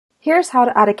Here's how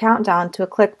to add a countdown to a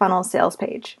ClickFunnels sales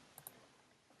page.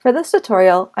 For this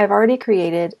tutorial, I've already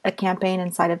created a campaign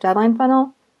inside of Deadline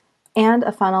Funnel and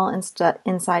a funnel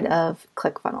inside of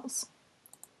ClickFunnels.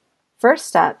 First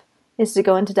step is to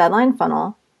go into Deadline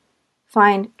Funnel,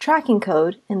 find tracking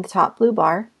code in the top blue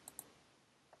bar,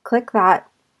 click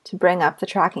that to bring up the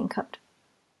tracking code.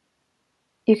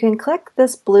 You can click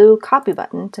this blue copy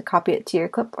button to copy it to your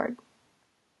clipboard.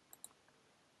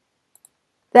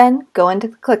 Then go into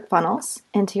ClickFunnels,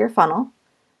 into your funnel,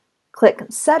 click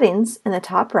Settings in the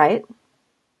top right,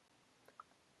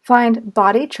 find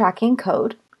Body Tracking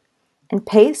Code, and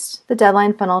paste the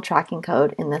Deadline Funnel tracking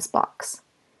code in this box.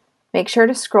 Make sure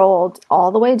to scroll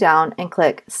all the way down and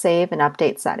click Save and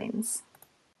Update Settings.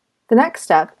 The next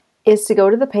step is to go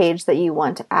to the page that you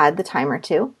want to add the timer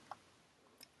to.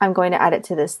 I'm going to add it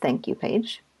to this thank you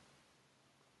page.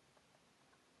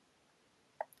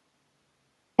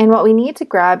 And what we need to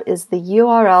grab is the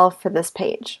URL for this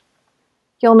page.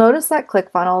 You'll notice that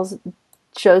ClickFunnels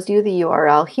shows you the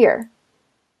URL here.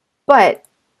 But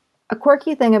a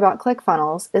quirky thing about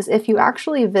ClickFunnels is if you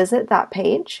actually visit that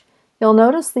page, you'll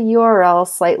notice the URL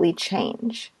slightly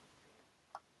change.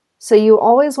 So you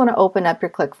always want to open up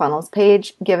your ClickFunnels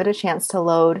page, give it a chance to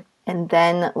load, and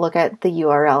then look at the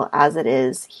URL as it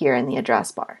is here in the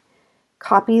address bar.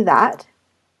 Copy that,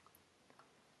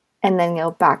 and then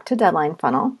go back to Deadline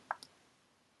Funnel,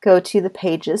 go to the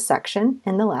Pages section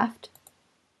in the left,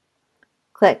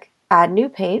 click Add New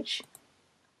Page,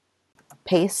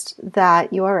 paste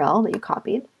that URL that you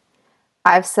copied.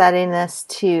 I've setting this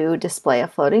to display a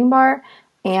floating bar,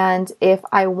 and if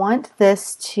I want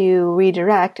this to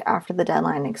redirect after the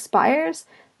deadline expires,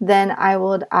 then I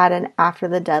will add an after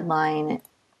the deadline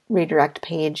redirect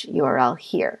page URL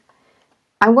here.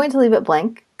 I'm going to leave it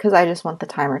blank because I just want the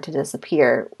timer to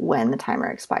disappear when the timer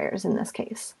expires in this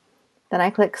case. Then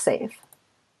I click Save.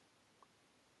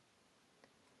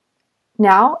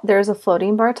 Now there's a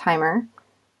floating bar timer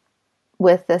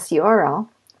with this URL.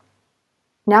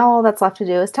 Now all that's left to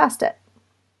do is test it.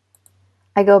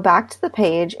 I go back to the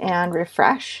page and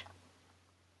refresh.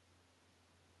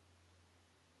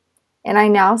 And I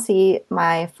now see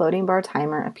my floating bar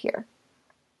timer appear.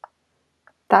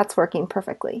 That's working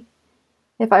perfectly.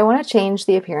 If I want to change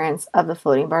the appearance of the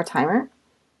floating bar timer,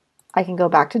 I can go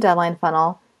back to Deadline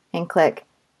Funnel and click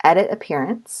Edit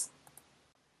Appearance.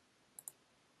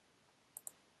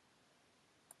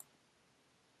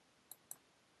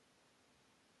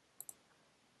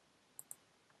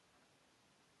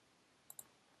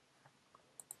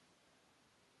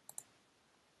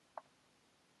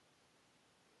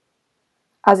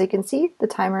 As you can see, the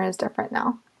timer is different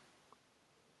now.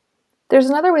 There's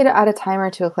another way to add a timer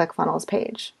to a ClickFunnels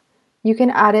page. You can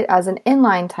add it as an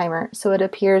inline timer so it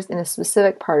appears in a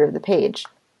specific part of the page,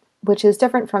 which is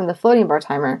different from the floating bar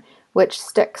timer, which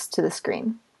sticks to the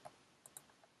screen.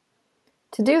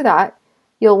 To do that,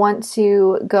 you'll want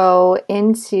to go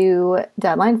into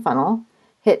Deadline Funnel,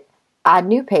 hit Add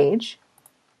New Page,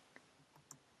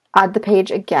 add the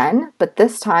page again, but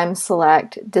this time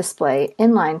select Display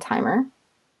Inline Timer.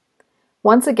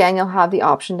 Once again, you'll have the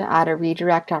option to add a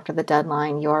redirect after the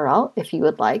deadline URL if you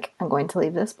would like. I'm going to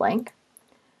leave this blank.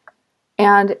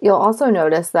 And you'll also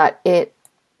notice that it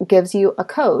gives you a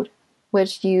code,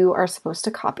 which you are supposed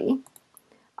to copy.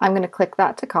 I'm going to click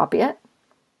that to copy it.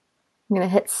 I'm going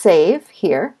to hit Save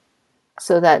here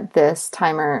so that this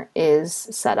timer is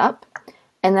set up.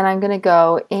 And then I'm going to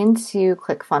go into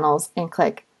ClickFunnels and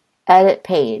click Edit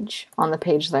Page on the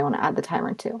page that I want to add the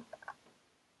timer to.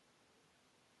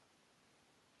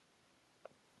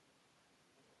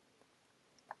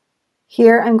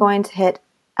 Here I'm going to hit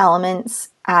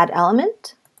Elements, Add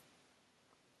Element.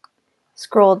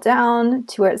 Scroll down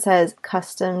to where it says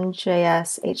Custom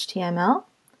JS HTML.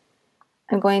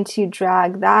 I'm going to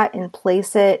drag that and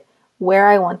place it where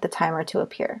I want the timer to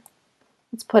appear.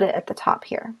 Let's put it at the top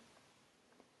here.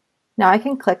 Now I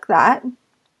can click that,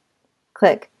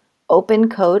 click Open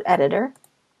Code Editor,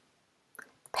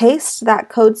 paste that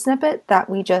code snippet that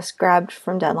we just grabbed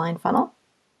from Deadline Funnel,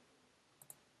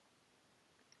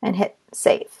 and hit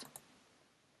Save.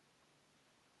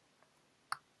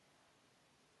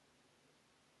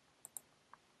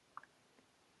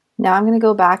 Now I'm going to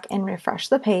go back and refresh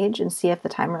the page and see if the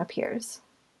timer appears.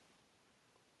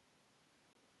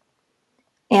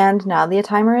 And now the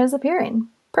timer is appearing.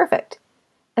 Perfect.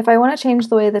 If I want to change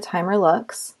the way the timer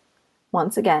looks,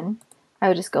 once again, I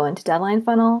would just go into Deadline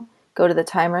Funnel, go to the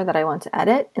timer that I want to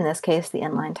edit, in this case the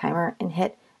inline timer, and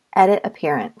hit Edit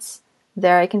Appearance.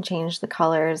 There I can change the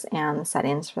colors and the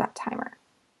settings for that timer.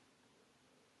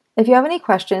 If you have any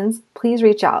questions, please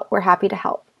reach out. We're happy to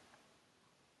help.